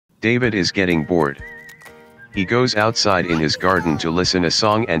David is getting bored. He goes outside in his garden to listen a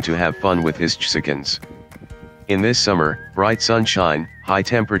song and to have fun with his chcikens. In this summer, bright sunshine, high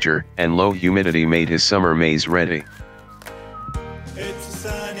temperature, and low humidity made his summer maize ready. It's a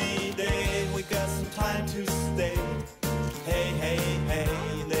sunny day, we got some time to stay. Hey, hey, hey,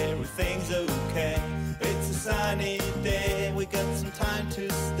 everything's okay. It's a sunny day, we got some time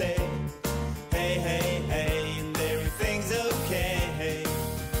to stay. Hey, hey, hey, and everything's okay.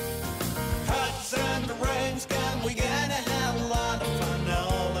 Hot sun, the rain's gone, we gotta have a lot of fun.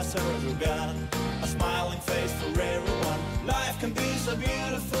 All our sorrows are gone, a smiling face for everyone. Life can be so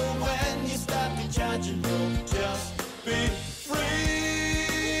beautiful when you stop to judge and you'll just be free.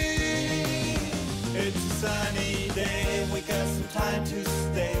 It's a sunny day, we got some time to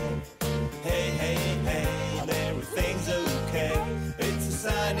stay. Hey, hey, hey, and everything's okay. It's a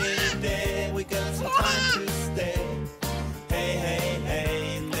sunny day, we got some time to stay. Hey, hey,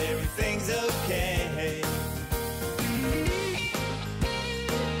 hey, and everything's okay.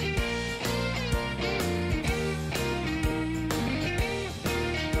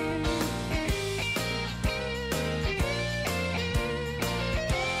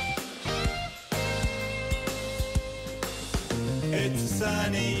 It's a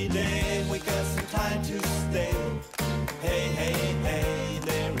sunny day, we got some time to stay. Hey, hey, hey, and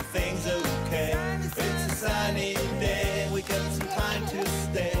everything's okay. It's a sunny day, we got some time to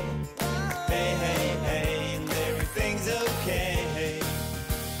stay. Hey, hey, hey, and everything's okay.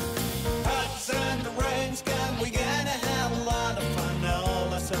 Hot sun, the rain's gone, we gotta have a lot of fun.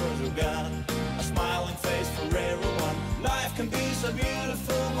 All our sorrows are gone, a smiling face for everyone. Life can be so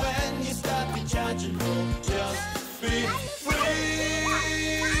beautiful when you stop to judge and you'll just be free.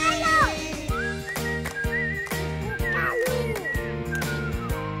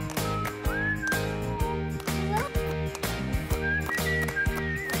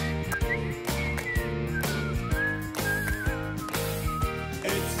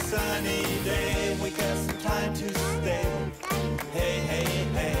 It's a sunny day, we got some time to stay. Hey, hey,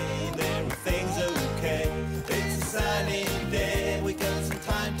 hey, and everything's okay. It's a sunny day, we got some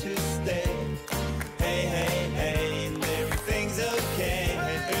time to stay. Hey, hey, hey, and everything's okay.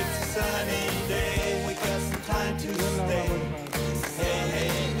 It's a sunny day, we got some time to stay. Hey,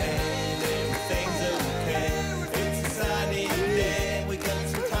 hey, hey, and everything's okay. It's a sunny day, we got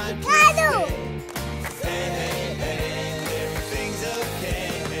some time to stay. Hey, hey, hey, and everything's okay.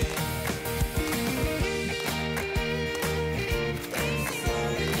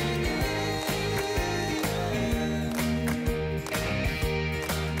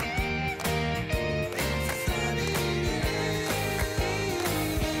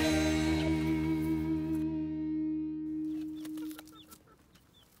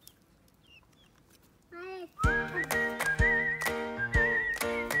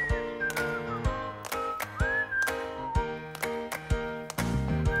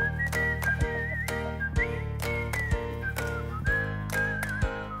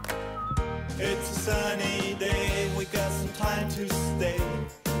 It's a sunny day, we got some time to stay.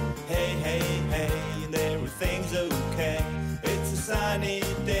 Hey, hey, hey, and everything's okay. It's a sunny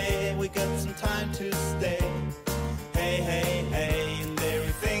day, we got some time to stay. Hey, hey, hey, and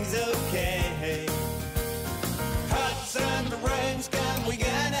everything's okay. Hot sun, the rain's gone, we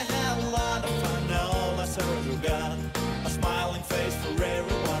gotta have a lot of fun. All our sorrows are gone, a smiling face for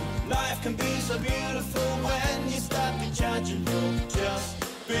everyone. Life can be so beautiful when you stop to judge and you'll just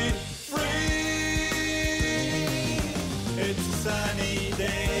be free. It's a sunny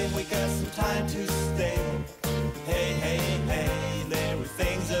day, we got some time to stay. Hey, hey, hey, and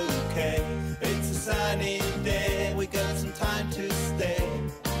everything's okay. It's a sunny day, we got some time to stay.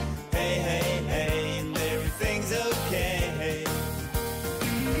 Hey, hey, hey, and everything's okay.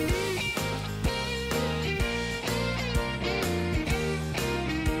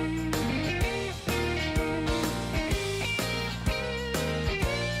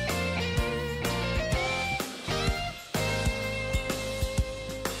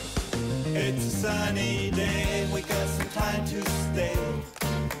 It's a sunny day, we got some time to stay.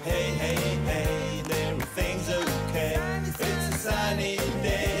 Hey, hey, hey, and everything's okay. It's a sunny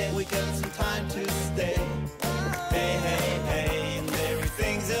day, we got some time to stay. Hey, hey, hey, and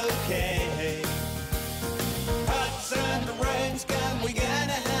everything's okay. Hot sun, the rain's gone, we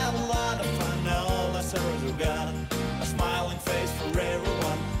gotta have a lot of fun. All our sorrows are gone, a smiling face for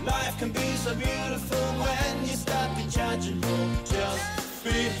everyone. Life can be so beautiful when you stop to judge and you'll just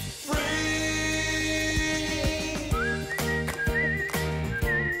be free.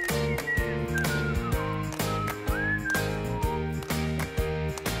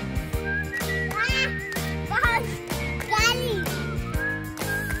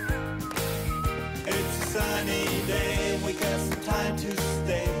 sunny day, we got some time to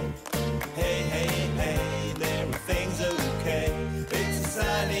stay.